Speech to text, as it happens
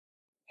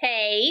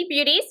Hey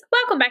beauties,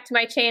 welcome back to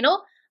my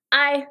channel.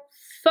 I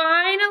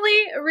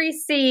finally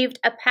received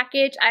a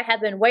package I have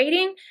been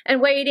waiting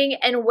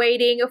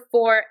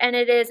for, and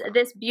it is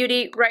this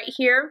beauty right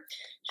here.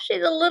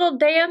 She's a little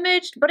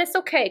damaged, but it's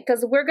okay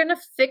because we're gonna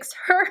fix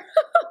her.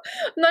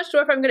 I'm not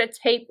sure if I'm gonna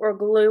tape or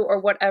glue or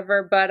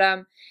whatever, but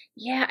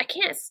yeah, I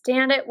can't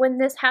stand it when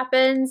this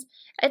happens.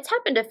 It's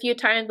happened a few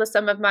times with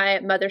some of my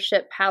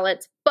mothership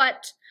palettes,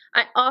 but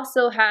I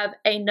also have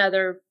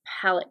another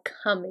palette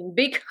coming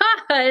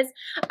because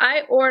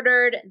I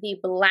ordered the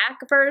black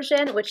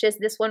version, which is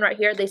this one right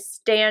here, the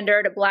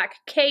standard black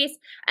case,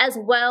 as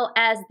well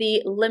as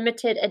the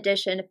limited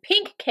edition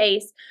pink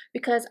case,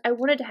 because I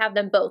wanted to have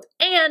them both.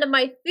 And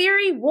my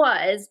theory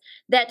was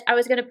that I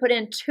was going to put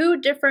in two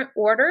different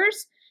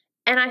orders,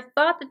 and I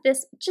thought that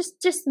this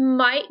just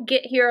might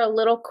get here a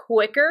little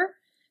quicker,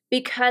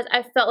 because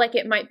I felt like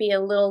it might be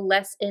a little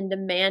less in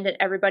demand and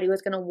everybody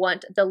was gonna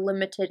want the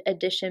limited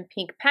edition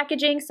pink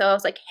packaging. So I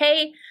was like,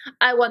 hey,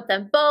 I want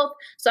them both.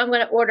 So I'm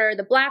gonna order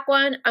the black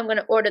one, I'm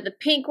gonna order the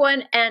pink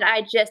one, and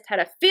I just had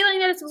a feeling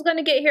that this was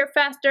gonna get here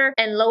faster,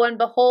 and lo and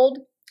behold,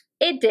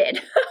 it did.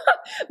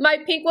 My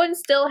pink one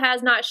still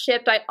has not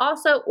shipped. I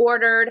also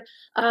ordered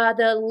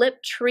the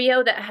lip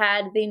trio that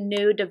had the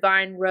new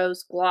Divine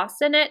Rose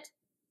gloss in it,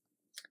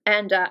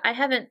 and I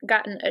haven't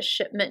gotten a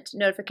shipment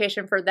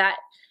notification for that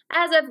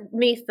as of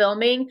me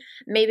filming.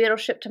 Maybe it'll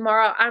ship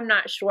tomorrow, I'm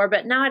not sure,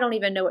 but now I don't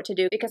even know what to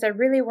do because I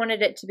really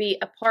wanted it to be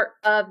a part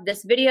of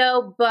this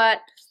video, but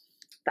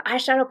the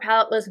eyeshadow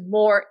palette was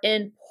more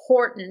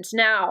important.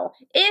 Now,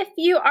 if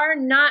you are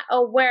not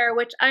aware,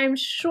 which I'm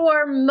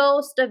sure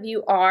most of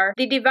you are,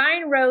 the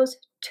Divine Rose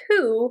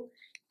 2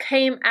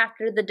 came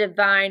after the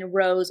Divine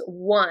Rose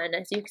 1.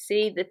 As you can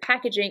see, the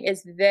packaging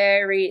is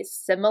very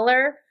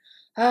similar.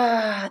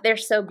 They're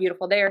so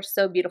beautiful. They are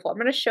so beautiful. I'm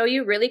going to show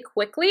you really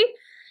quickly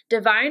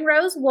Divine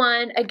Rose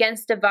 1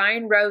 against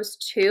Divine Rose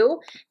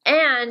 2,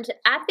 and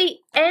at the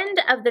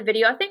end of the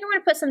video, I think I'm going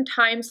to put some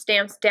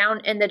timestamps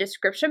down in the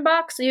description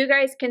box so you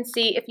guys can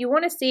see, if you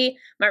want to see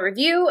my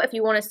review, if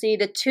you want to see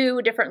the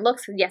two different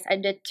looks. Yes, I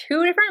did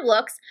two different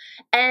looks,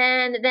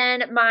 and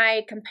then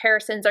my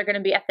comparisons are going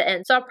to be at the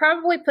end. So I'll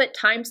probably put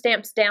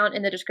timestamps down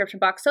in the description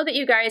box so that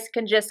you guys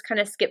can just kind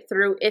of skip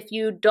through if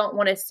you don't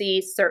want to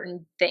see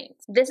certain things.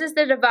 This is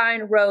the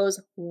Divine Rose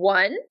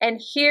 1,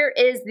 and here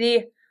is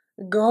the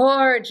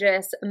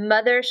gorgeous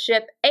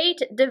Mothership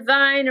 8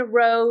 Divine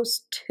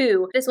Rose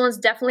 2. This one's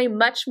definitely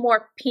much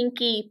more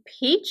pinky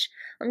peach.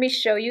 Let me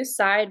show you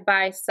side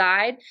by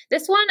side.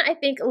 This one I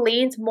think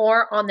leans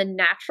more on the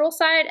natural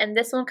side, and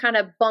this one kind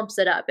of bumps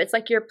it up. It's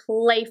like your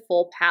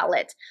playful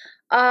palette.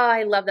 Oh,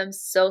 I love them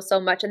so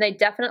much, and they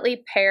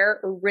definitely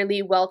pair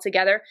really well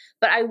together,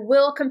 but I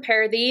will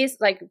compare these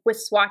like with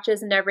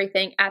swatches and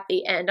everything at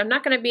the end. I'm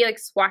not going to be like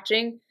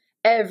swatching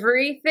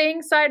everything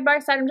side by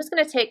side. I'm just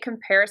going to take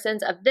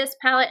comparisons of this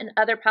palette and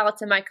other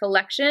palettes in my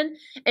collection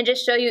and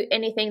just show you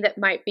anything that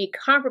might be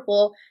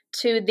comparable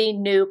to the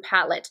new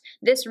palette.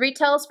 This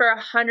retails for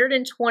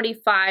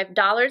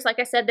 $125. Like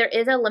I said, there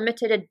is a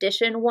limited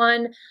edition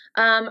one.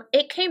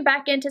 It came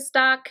back into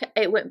stock.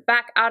 It went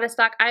back out of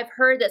stock. I've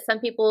heard that some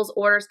people's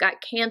orders got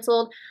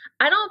canceled.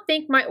 I don't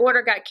think my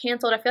order got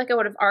canceled. I feel like I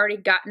would have already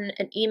gotten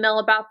an email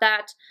about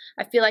that.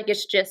 I feel like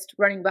it's just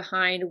running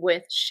behind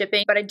with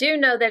shipping, but I do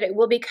know that it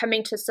will be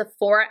coming to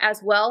Sephora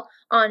as well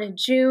on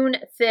June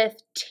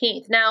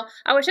 15th. Now,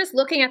 I was just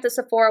looking at the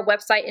Sephora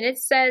website and it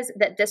says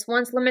that this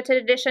one's limited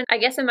edition. I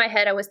guess in my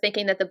head I was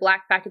thinking that the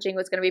black packaging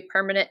was going to be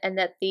permanent and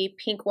that the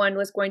pink one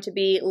was going to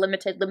be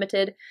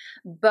limited,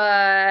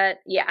 but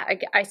yeah,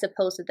 I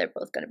suppose that they're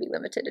both going to be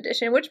limited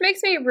edition, which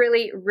makes me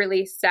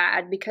really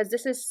sad because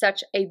this is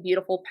such a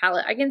beautiful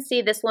palette. I can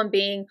see this one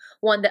being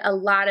one that a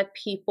lot of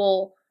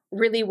people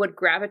really would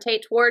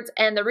gravitate towards,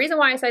 and the reason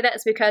why I say that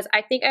is because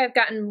I think I've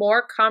gotten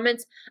more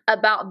comments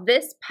about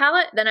this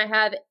palette than I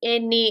have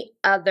any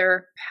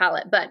other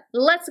palette. But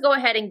let's go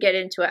ahead and get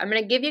into it. I'm going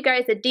to give you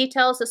guys the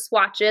details, the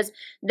swatches,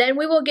 then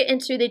we will get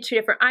into the two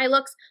different eye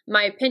looks,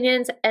 my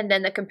opinions, and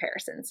then the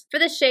comparisons. For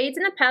the shades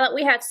in the palette,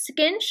 we have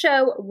Skin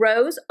Show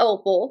Rose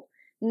Opal,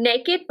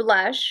 Naked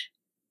Blush,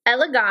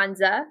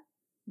 Eleganza,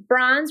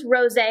 Bronze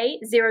Rosé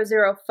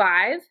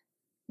 005,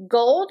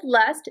 Gold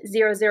Lust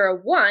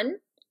 001,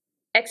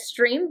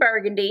 Extreme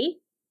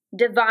Burgundy,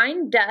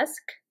 Divine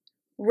Dusk,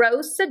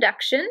 Rose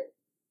Seduction,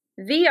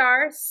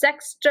 VR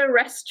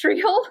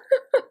Sexterrestrial,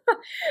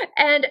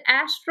 and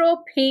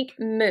Astral Pink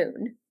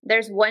Moon.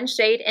 There's one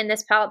shade in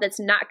this palette that's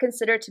not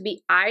considered to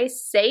be eye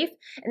safe,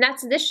 and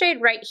that's this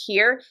shade right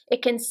here.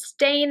 It can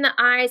stain the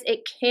eyes.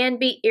 It can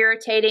be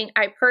irritating.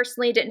 I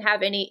personally didn't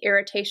have any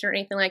irritation or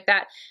anything like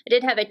that. I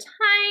did have a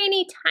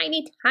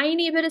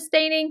tiny bit of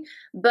staining,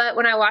 but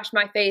when I washed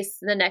my face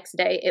the next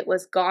day, it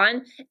was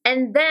gone.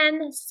 And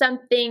then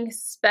something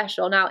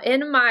special. Now,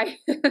 in my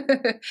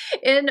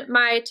in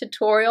my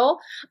tutorial,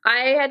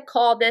 I had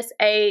called this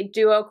a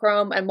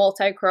duochrome and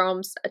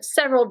multi-chromes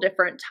several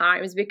different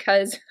times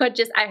because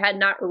I had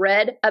not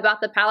read about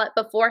the palette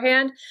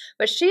beforehand,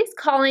 but she's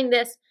calling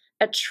this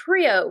a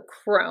trio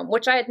chrome,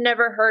 which I had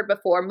never heard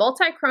before.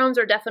 Multi-chromes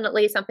are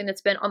definitely something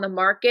that's been on the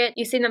market.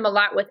 You've seen them a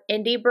lot with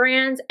indie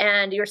brands,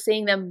 and you're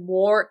seeing them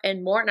more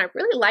and more, and I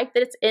really like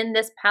that it's in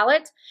this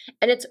palette,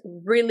 and it's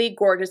really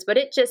gorgeous, but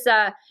it just,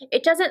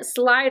 it doesn't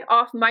slide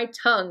off my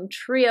tongue,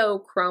 trio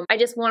chrome. I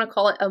just want to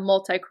call it a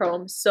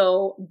multi-chrome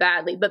so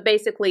badly, but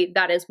basically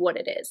that is what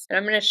it is. And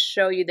I'm going to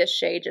show you this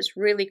shade just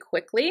really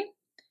quickly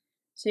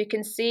so you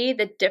can see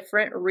the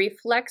different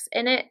reflex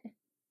in it.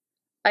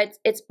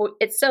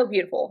 It's so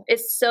beautiful.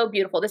 It's so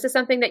beautiful. This is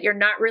something that you're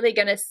not really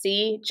going to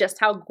see just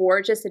how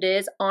gorgeous it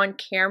is on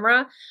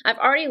camera. I've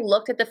already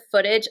looked at the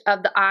footage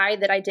of the eye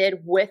that I did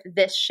with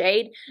this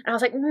shade, and I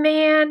was like,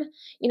 man,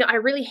 you know, I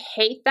really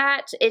hate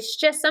that. It's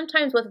just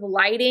sometimes with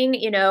lighting,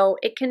 you know,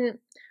 it can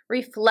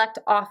reflect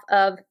off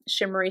of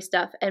shimmery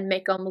stuff and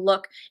make them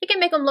look, it can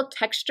make them look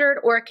textured,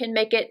 or it can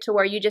make it to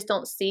where you just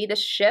don't see the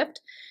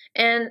shift.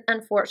 And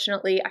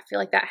unfortunately, I feel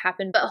like that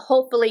happened, but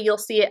hopefully you'll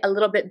see it a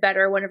little bit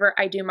better whenever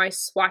I do my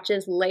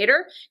swatches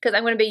later, because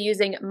I'm going to be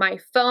using my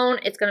phone.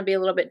 It's going to be a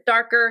little bit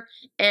darker,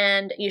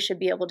 and you should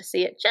be able to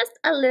see it just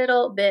a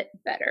little bit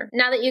better.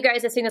 Now that you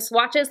guys have seen the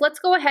swatches, let's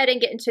go ahead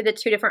and get into the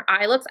two different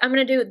eye looks. I'm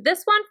going to do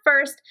this one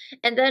first,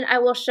 and then I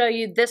will show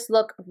you this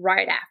look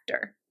right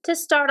after. To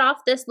start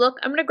off this look,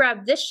 I'm going to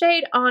grab this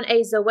shade on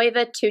a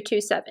Zoeva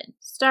 227.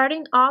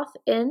 Starting off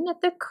in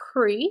the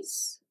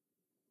crease,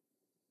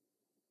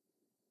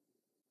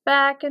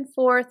 back and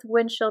forth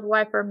windshield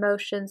wiper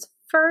motions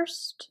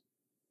first,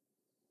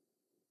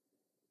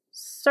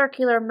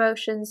 circular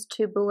motions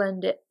to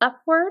blend it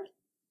upward,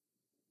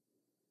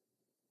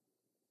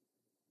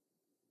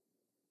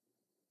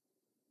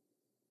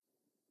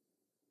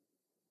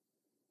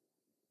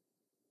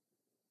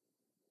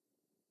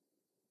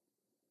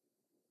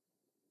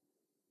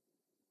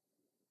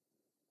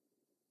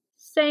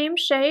 same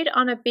shade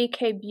on a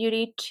BK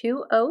Beauty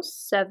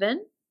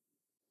 207.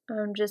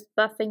 I'm just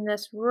buffing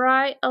this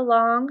right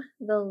along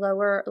the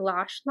lower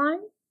lash line.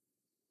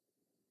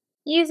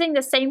 Using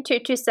the same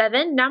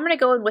 227, now I'm going to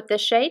go in with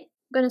this shade.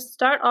 I'm going to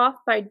start off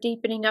by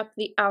deepening up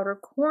the outer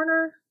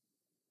corner,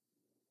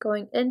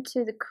 going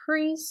into the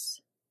crease.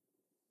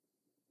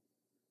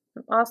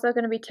 I'm also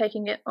going to be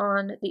taking it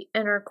on the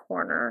inner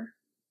corner.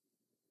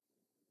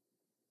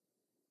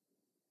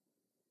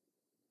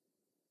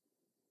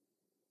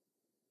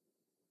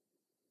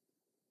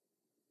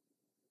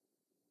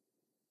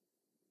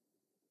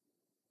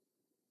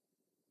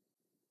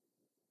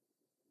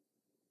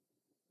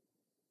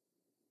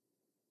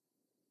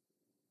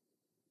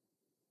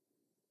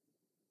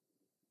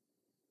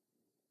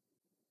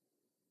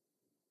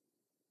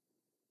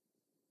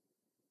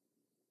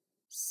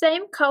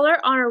 Same color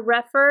on a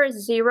REPHR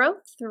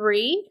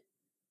 03.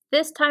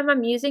 This time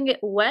I'm using it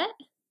wet.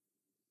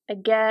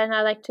 Again,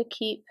 I like to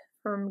keep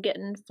from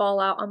getting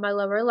fallout on my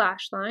lower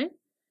lash line.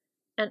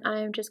 And I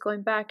am just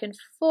going back and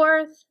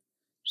forth,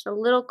 just a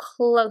little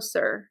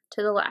closer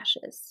to the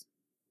lashes.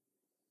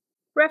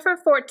 REPHR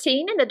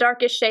 14 in the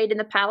darkest shade in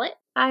the palette.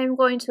 I am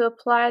going to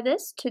apply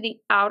this to the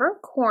outer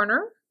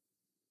corner.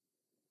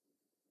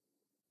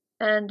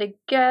 And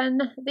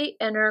again, the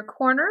inner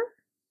corner.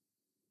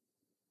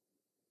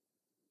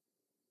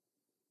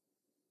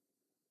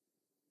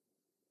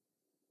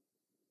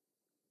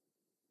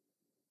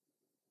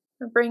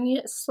 I'm bringing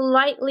it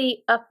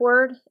slightly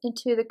upward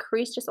into the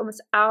crease, just on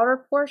this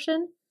outer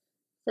portion,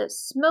 that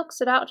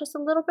smokes it out just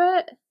a little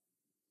bit.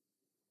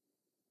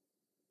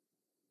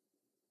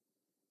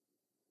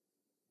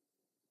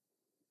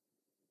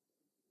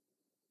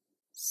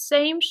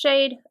 Same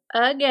shade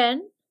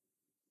again.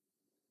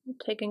 I'm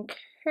taking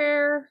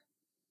care,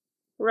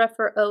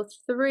 REPHR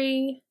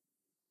 03,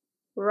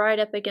 right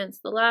up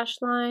against the lash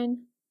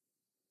line.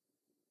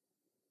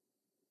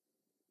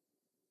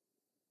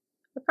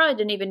 I probably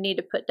didn't even need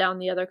to put down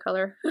the other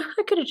color.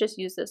 I could have just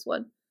used this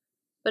one,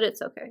 but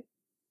it's okay.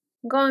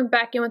 I'm going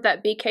back in with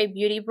that BK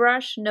Beauty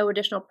brush, no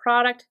additional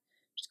product,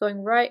 just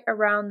going right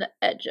around the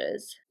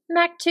edges.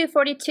 MAC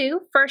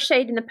 242, first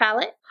shade in the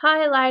palette,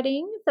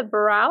 highlighting the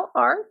brow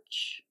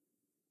arch.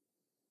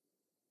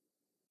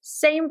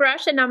 Same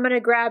brush, and I'm going to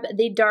grab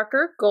the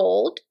darker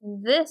gold.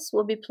 This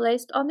will be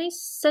placed on the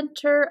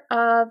center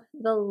of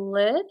the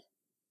lid.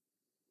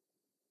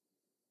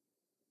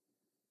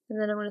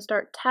 And then I'm going to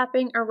start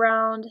tapping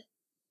around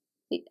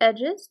the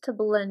edges to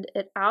blend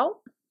it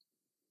out.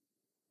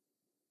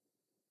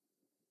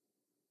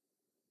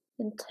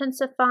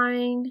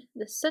 Intensifying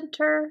the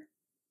center.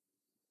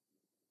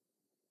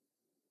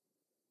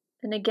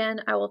 And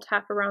again, I will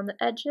tap around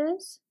the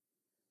edges.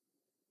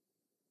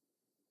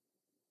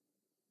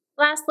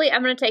 Lastly,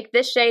 I'm going to take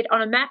this shade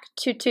on a MAC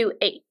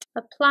 228.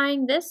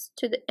 Applying this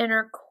to the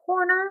inner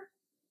corner.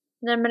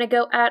 And then I'm going to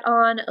go add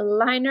on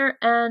liner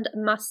and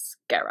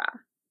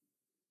mascara.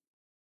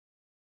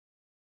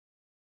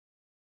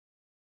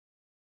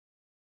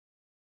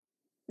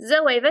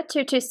 Zoeva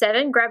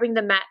 227, grabbing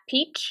the matte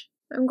peach.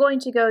 I'm going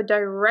to go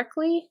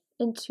directly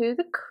into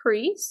the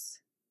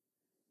crease,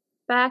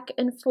 back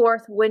and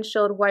forth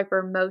windshield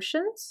wiper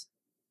motions.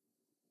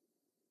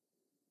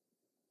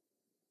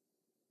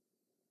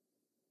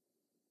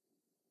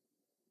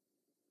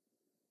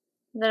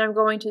 And then I'm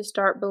going to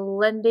start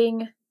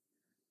blending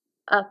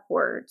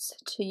upwards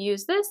to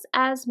use this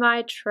as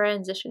my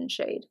transition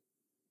shade.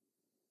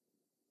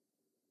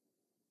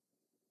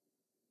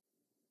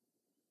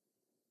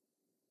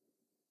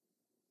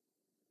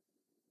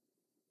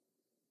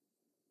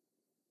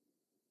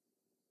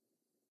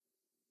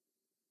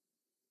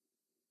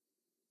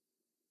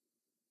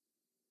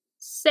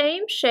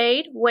 Same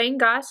shade, Wayne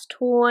Goss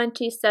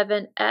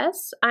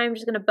 27S. I'm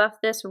just going to buff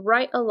this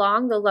right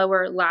along the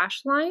lower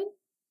lash line.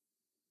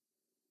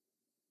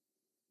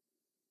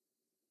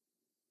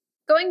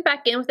 Going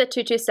back in with the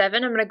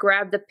 227, I'm going to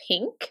grab the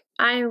pink.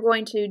 I am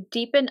going to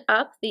deepen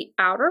up the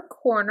outer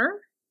corner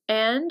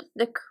and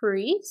the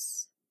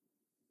crease.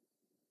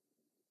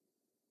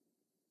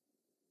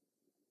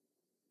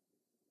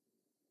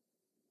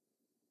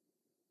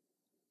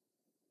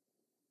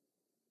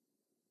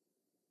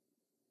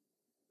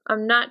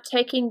 I'm not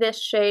taking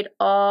this shade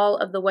all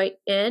of the way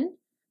in,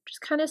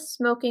 just kind of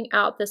smoking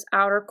out this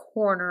outer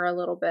corner a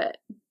little bit.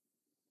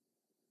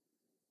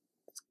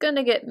 It's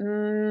gonna get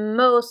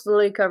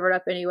mostly covered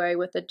up anyway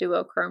with the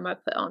duochrome I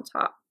put on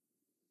top.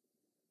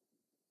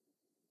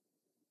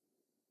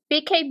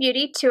 BK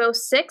Beauty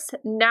 206,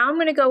 now I'm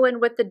gonna go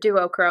in with the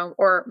duochrome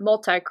or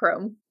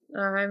multichrome.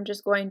 I'm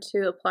just going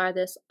to apply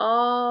this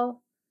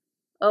all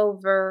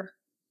over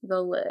the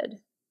lid.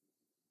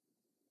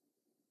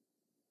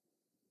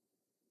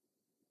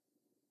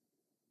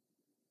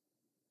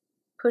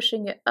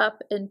 Pushing it up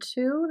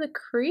into the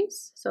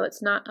crease so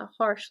it's not a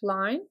harsh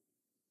line.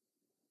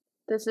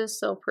 This is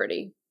so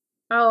pretty.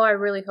 Oh, I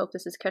really hope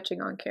this is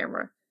catching on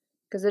camera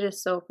because it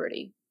is so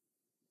pretty.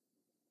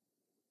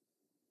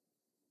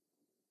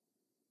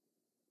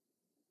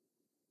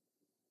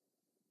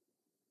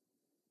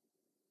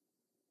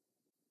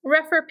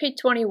 REPHR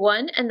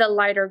P21 and the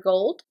lighter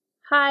gold,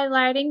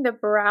 highlighting the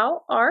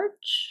brow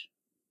arch.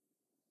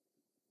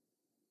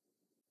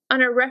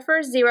 On a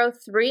REPHR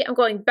 03, I'm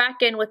going back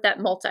in with that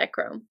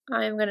multichrome.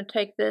 I am going to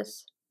take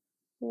this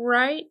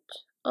right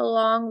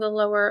along the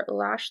lower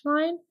lash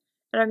line,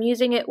 and I'm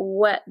using it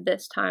wet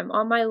this time.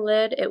 On my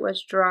lid, it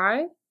was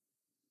dry,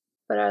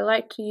 but I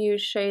like to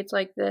use shades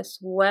like this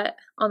wet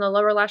on the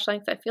lower lash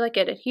line because I feel like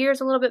it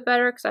adheres a little bit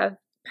better because I have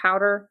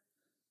powder,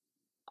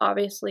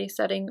 obviously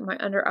setting my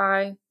under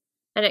eye,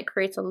 and it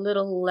creates a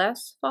little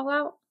less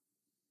fallout.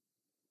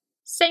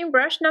 Same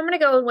brush, now I'm going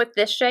to go in with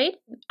this shade.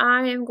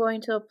 I am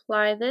going to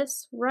apply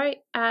this right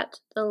at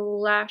the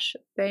lash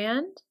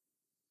band.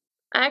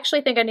 I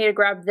actually think I need to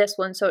grab this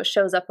one so it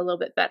shows up a little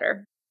bit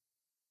better.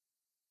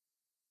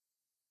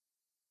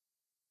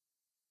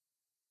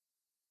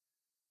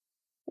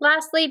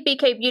 Lastly,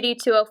 BK Beauty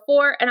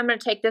 204, and I'm going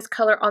to take this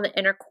color on the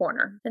inner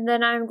corner. And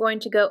then I'm going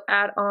to go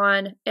add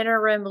on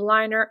inner rim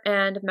liner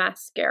and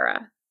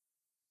mascara.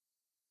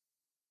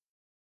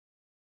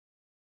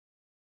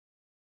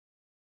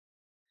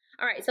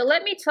 All right, so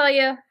let me tell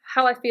you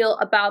how I feel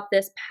about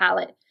this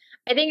palette.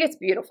 I think it's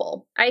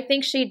beautiful. I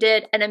think she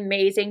did an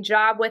amazing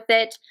job with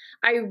it.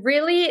 I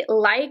really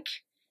like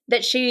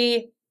that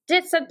she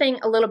did something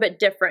a little bit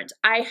different.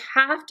 I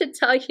have to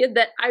tell you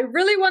that I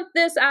really want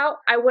this out.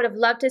 I would have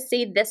loved to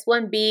see this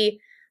one be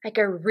like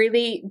a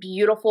really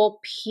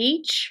beautiful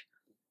peach,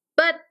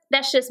 but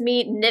that's just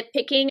me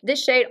nitpicking.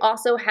 This shade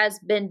also has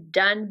been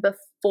done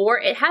before.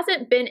 It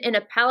hasn't been in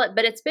a palette,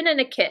 but it's been in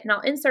a kit. And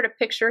I'll insert a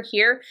picture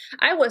here.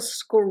 I was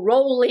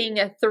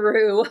scrolling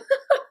through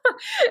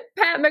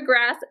Pat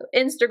Mcgrath's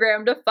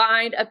Instagram to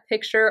find a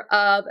picture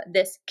of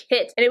this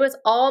kit. And it was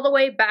all the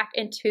way back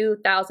in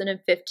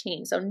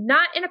 2015. So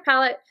not in a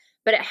palette,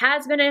 but it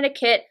has been in a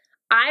kit.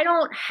 I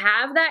don't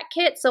have that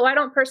kit, so I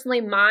don't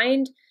personally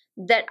mind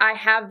that I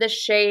have this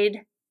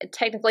shade.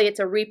 Technically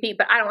it's a repeat,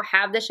 but I don't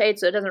have the shade,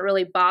 so it doesn't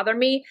really bother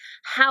me.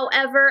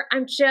 However,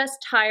 I'm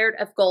just tired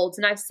of golds,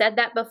 and I've said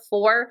that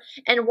before.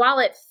 And while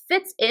it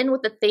fits in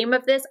with the theme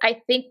of this, I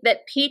think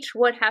that peach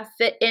would have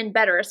fit in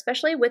better,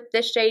 especially with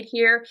this shade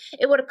here.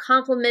 It would have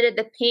complemented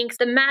the pinks,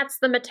 the mattes,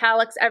 the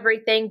metallics,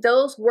 everything.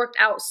 Those worked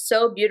out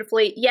so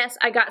beautifully. Yes,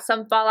 I got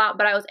some fallout,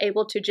 but I was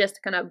able to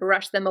just kind of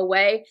brush them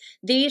away.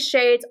 These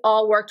shades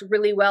all worked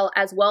really well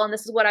as well, and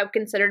this is what I would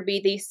consider to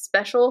be the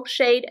special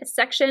shade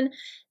section.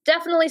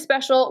 Definitely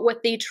special with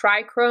the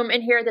trichrome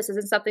in here. This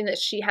isn't something that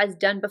she has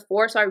done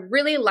before, so I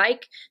really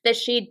like that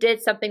she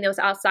did something that was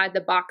outside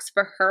the box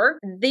for her.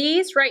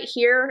 These right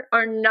here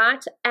are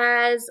not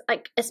as,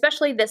 like,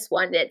 especially this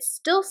one, it's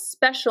still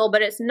special,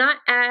 but it's not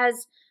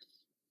as,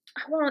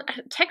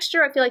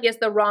 texture I feel like is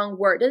the wrong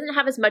word. It doesn't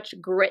have as much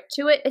grit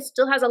to it. It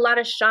still has a lot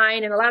of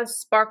shine and a lot of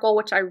sparkle,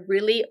 which I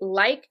really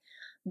like,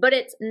 but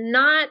it's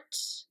not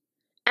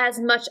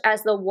as much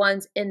as the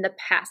ones in the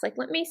past. Like,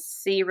 let me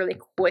see really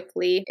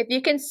quickly. If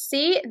you can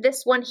see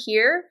this one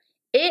here,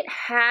 it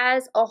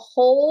has a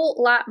whole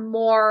lot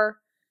more,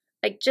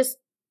 like, just,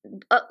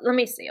 let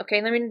me see.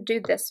 Okay, let me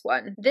do this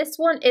one. This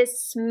one is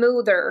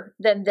smoother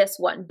than this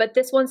one, but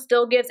this one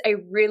still gives a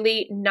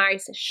really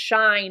nice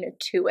shine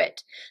to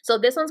it. So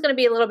this one's gonna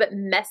be a little bit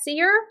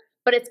messier,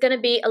 but it's going to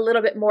be a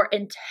little bit more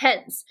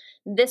intense.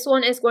 This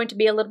one is going to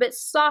be a little bit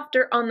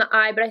softer on the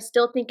eye, but I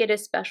still think it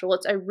is special.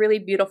 It's a really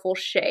beautiful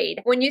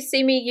shade. When you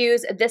see me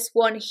use this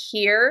one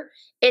here,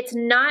 it's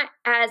not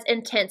as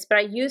intense, but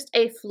I used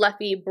a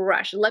fluffy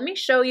brush. Let me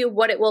show you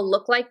what it will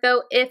look like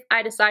though if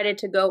I decided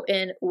to go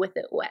in with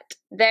it wet.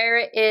 There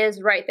it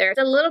is right there. It's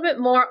a little bit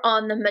more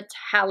on the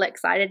metallic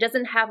side. It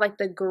doesn't have like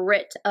the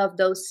grit of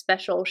those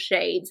special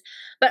shades.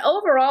 But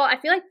overall, I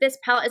feel like this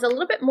palette is a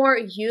little bit more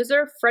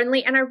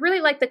user-friendly, and I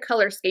really like the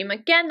color scheme.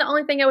 Again, the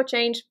only thing I would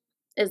change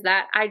is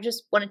that I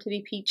just want it to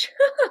be peach.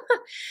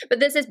 But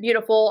this is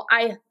beautiful.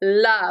 I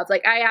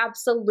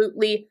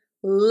absolutely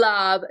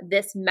love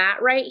this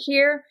matte right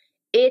here.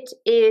 It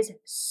is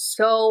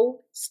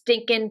so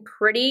stinking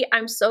pretty.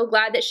 I'm so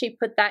glad that she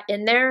put that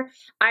in there.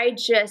 I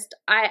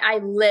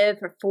live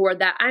for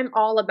that. I'm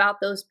all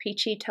about those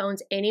peachy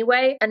tones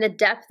anyway. And the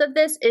depth of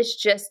this is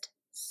just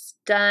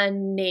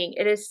stunning.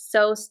 It is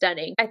so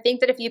stunning. I think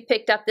that if you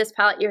picked up this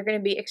palette, you're going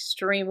to be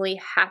extremely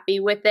happy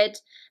with it.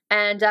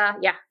 And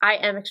yeah, I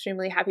am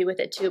extremely happy with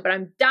it too, but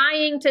I'm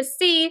dying to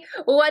see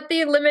what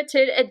the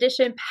limited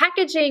edition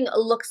packaging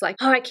looks like.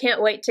 Oh, I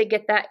can't wait to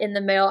get that in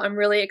the mail. I'm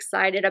really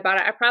excited about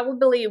it. I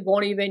probably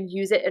won't even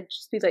use it. It'll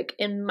just be like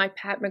in my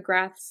Pat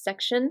McGrath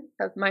section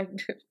of my,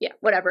 yeah,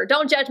 whatever.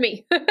 Don't judge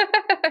me.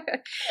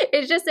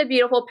 It's just a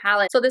beautiful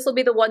palette. So this will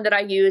be the one that I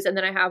use, and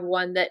then I have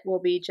one that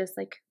will be just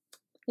like,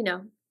 you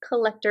know,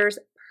 collector's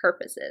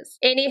purposes.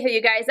 Anywho,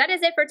 you guys, that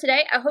is it for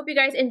today. I hope you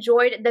guys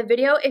enjoyed the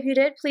video. If you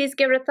did, please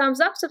give it a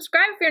thumbs up,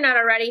 subscribe if you're not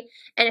already,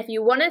 and if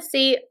you want to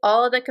see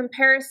all of the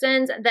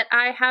comparisons that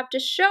I have to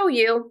show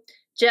you,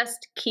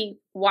 just keep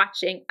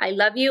watching. I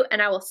love you,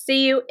 and I will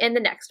see you in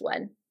the next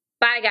one.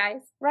 Bye,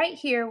 guys. Right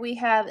here, we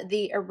have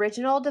the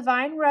original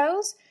Divine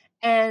Rose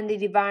and the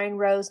Divine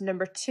Rose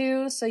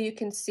 #2, so you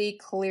can see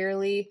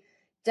clearly,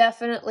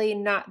 definitely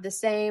not the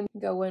same.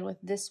 Go in with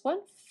this one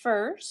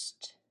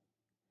first.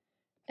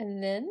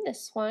 And then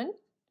this one,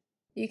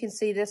 you can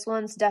see this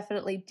one's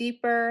definitely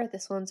deeper.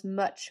 This one's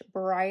much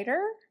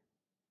brighter.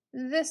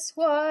 This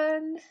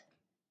one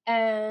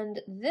and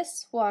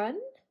this one.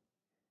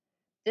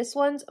 This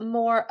one's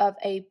more of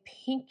a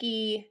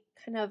pinky,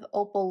 kind of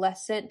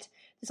opalescent.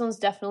 This one's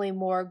definitely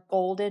more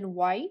golden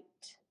white.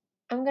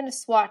 I'm going to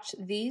swatch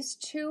these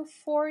two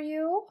for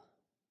you.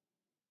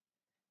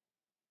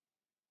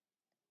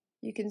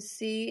 You can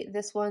see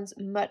this one's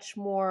much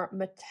more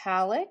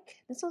metallic.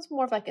 This one's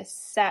more of like a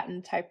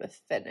satin type of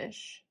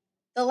finish.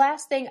 The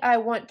last thing I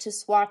want to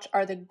swatch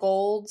are the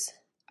golds.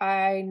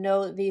 I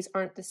know that these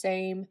aren't the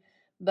same,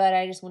 but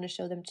I just want to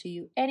show them to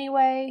you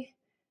anyway.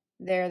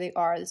 There they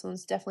are. This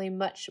one's definitely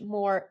much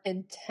more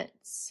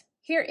intense.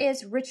 Here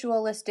is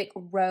Ritualistic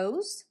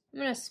Rose. I'm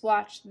going to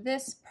swatch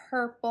this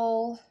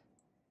purple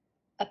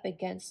up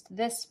against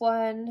this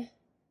one.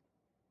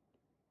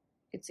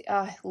 You can see, oh,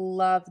 I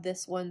love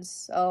this one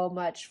so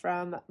much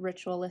from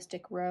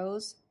Ritualistic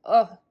Rose.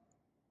 Oh,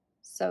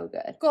 so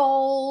good.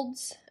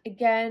 Golds,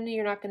 again,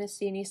 you're not going to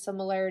see any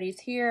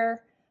similarities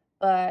here,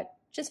 but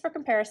just for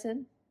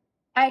comparison.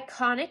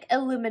 Iconic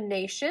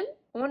Illumination.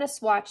 I want to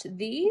swatch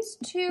these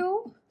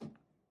two.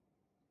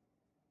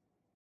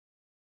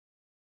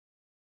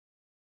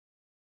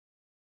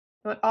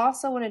 I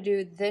also want to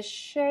do this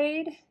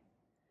shade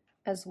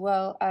as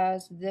well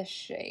as this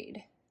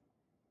shade.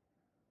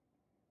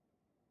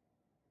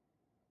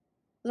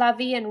 La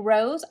Vie en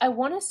Rose, I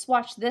want to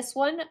swatch this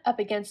one up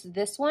against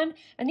this one.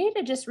 I need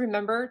to just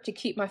remember to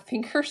keep my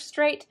fingers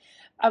straight.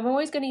 I'm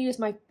always going to use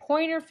my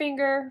pointer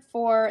finger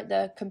for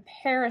the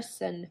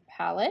comparison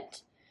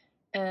palette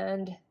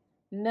and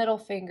middle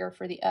finger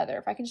for the other,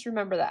 if I can just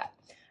remember that.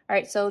 All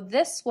right, so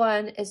this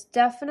one is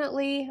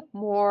definitely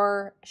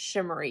more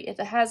shimmery. It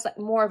has like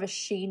more of a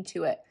sheen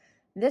to it.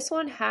 This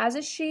one has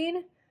a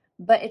sheen,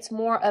 but it's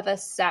more of a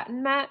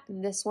satin matte.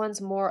 This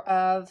one's more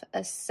of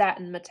a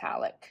satin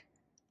metallic.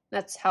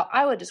 That's how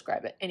I would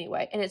describe it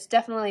anyway. And it's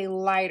definitely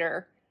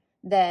lighter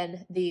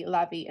than the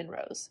La Vie en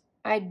Rose.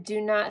 I do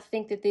not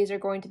think that these are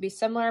going to be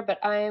similar, but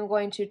I am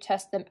going to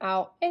test them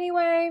out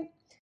anyway.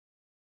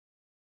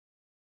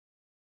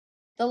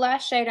 The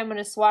last shade I'm going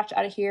to swatch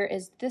out of here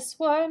is this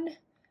one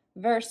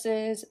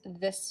versus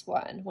this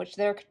one, which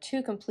they're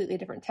two completely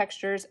different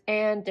textures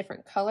and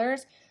different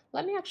colors.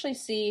 Let me actually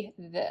see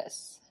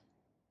this.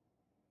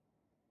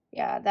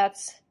 Yeah,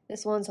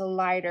 this one's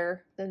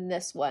lighter than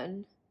this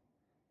one.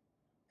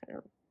 I'm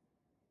gonna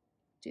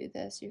do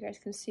this, you guys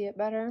can see it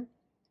better.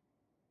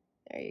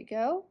 There you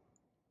go.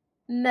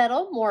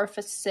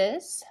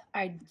 Metamorphosis.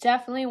 I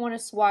definitely want to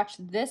swatch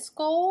this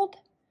gold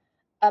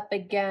up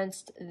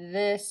against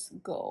this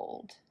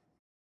gold.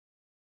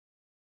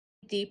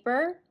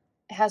 Deeper,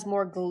 it has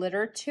more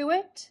glitter to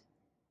it.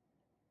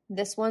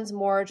 This one's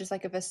more just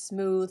like of a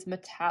smooth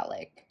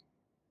metallic.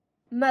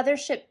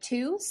 Mothership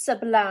 2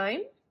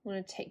 Sublime. I'm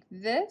going to take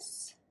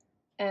this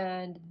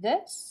and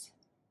this.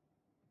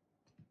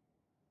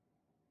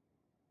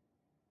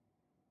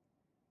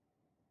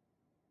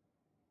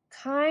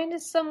 Kind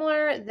of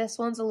similar. This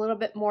one's a little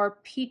bit more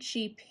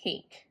peachy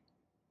pink.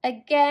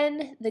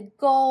 Again, the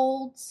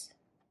golds.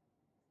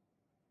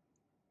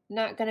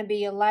 not gonna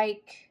be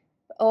like,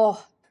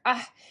 oh,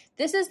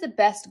 this is the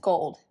best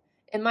gold.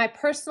 In my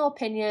personal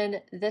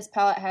opinion, this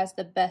palette has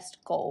the best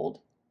gold.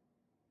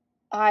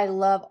 I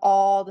love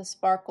all the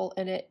sparkle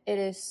in it. It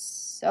is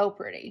so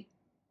pretty.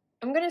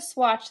 I'm gonna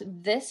swatch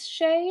this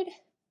shade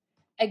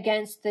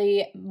against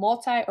the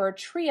multi or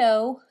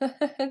trio,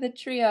 the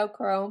trio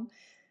chrome,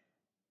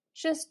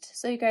 just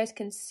so you guys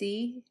can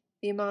see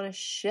the amount of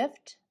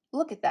shift.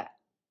 Look at that.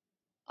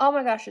 Oh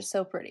my gosh, it's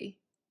so pretty.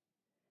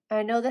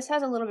 I know this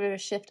has a little bit of a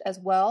shift as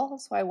well,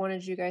 so I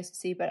wanted you guys to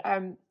see, but I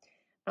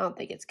don't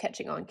think it's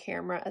catching on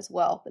camera as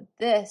well, but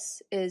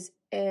this is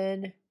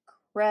incredible.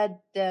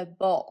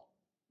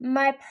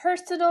 My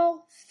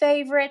personal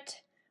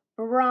favorite,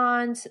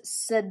 Bronze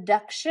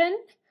Seduction.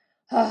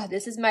 Oh,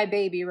 this is my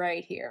baby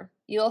right here.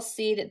 You'll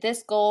see that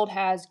this gold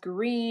has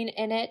green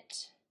in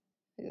it.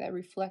 Look at that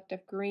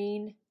reflective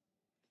green.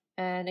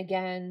 And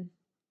again,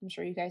 I'm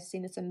sure you guys have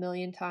seen this a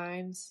million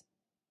times.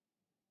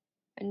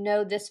 I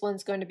know this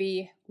one's going to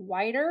be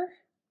whiter,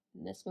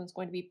 and this one's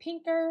going to be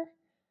pinker,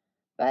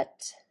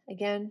 but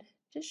again,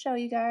 just show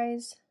you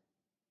guys.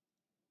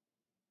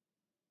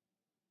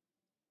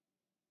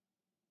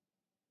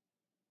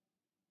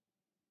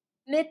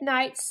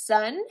 Midnight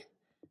Sun.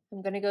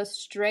 I'm going to go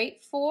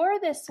straight for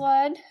this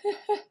one.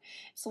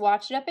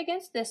 Swatch it up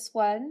against this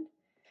one.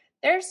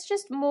 There's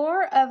just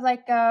more of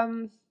like,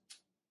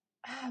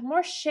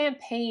 more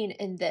champagne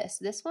in this.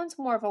 This one's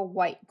more of a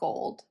white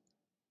gold.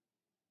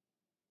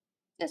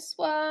 This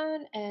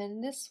one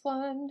and this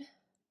one.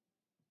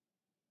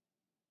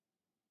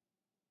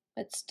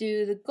 Let's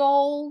do the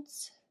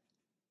golds.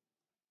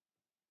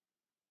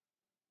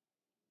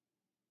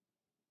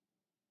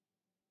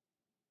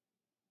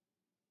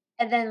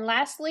 And then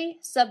lastly,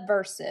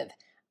 Subversive.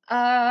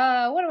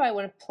 What do I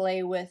want to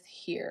play with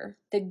here?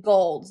 The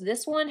golds.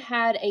 This one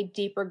had a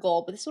deeper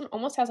gold, but this one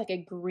almost has like a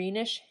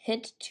greenish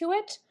hint to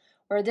it,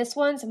 where this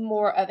one's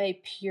more of a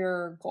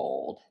pure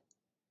gold.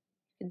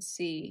 You can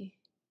see.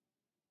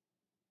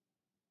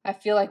 I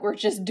feel like we're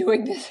just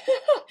doing this.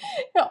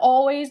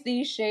 Always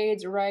these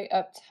shades right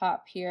up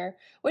top here,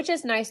 which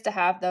is nice to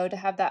have though, to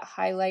have that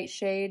highlight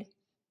shade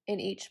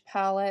in each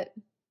palette.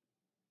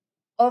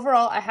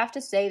 Overall, I have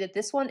to say that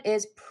this one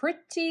is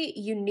pretty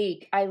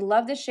unique. I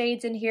love the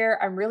shades in here.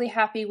 I'm really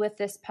happy with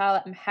this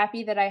palette. I'm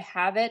happy that I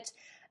have it,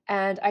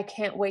 and I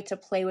can't wait to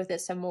play with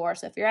it some more.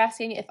 So if you're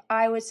asking if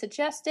I would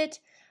suggest it,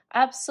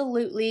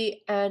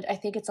 absolutely, and I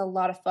think it's a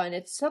lot of fun.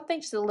 It's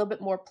something just a little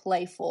bit more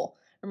playful.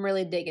 I'm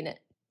really digging it.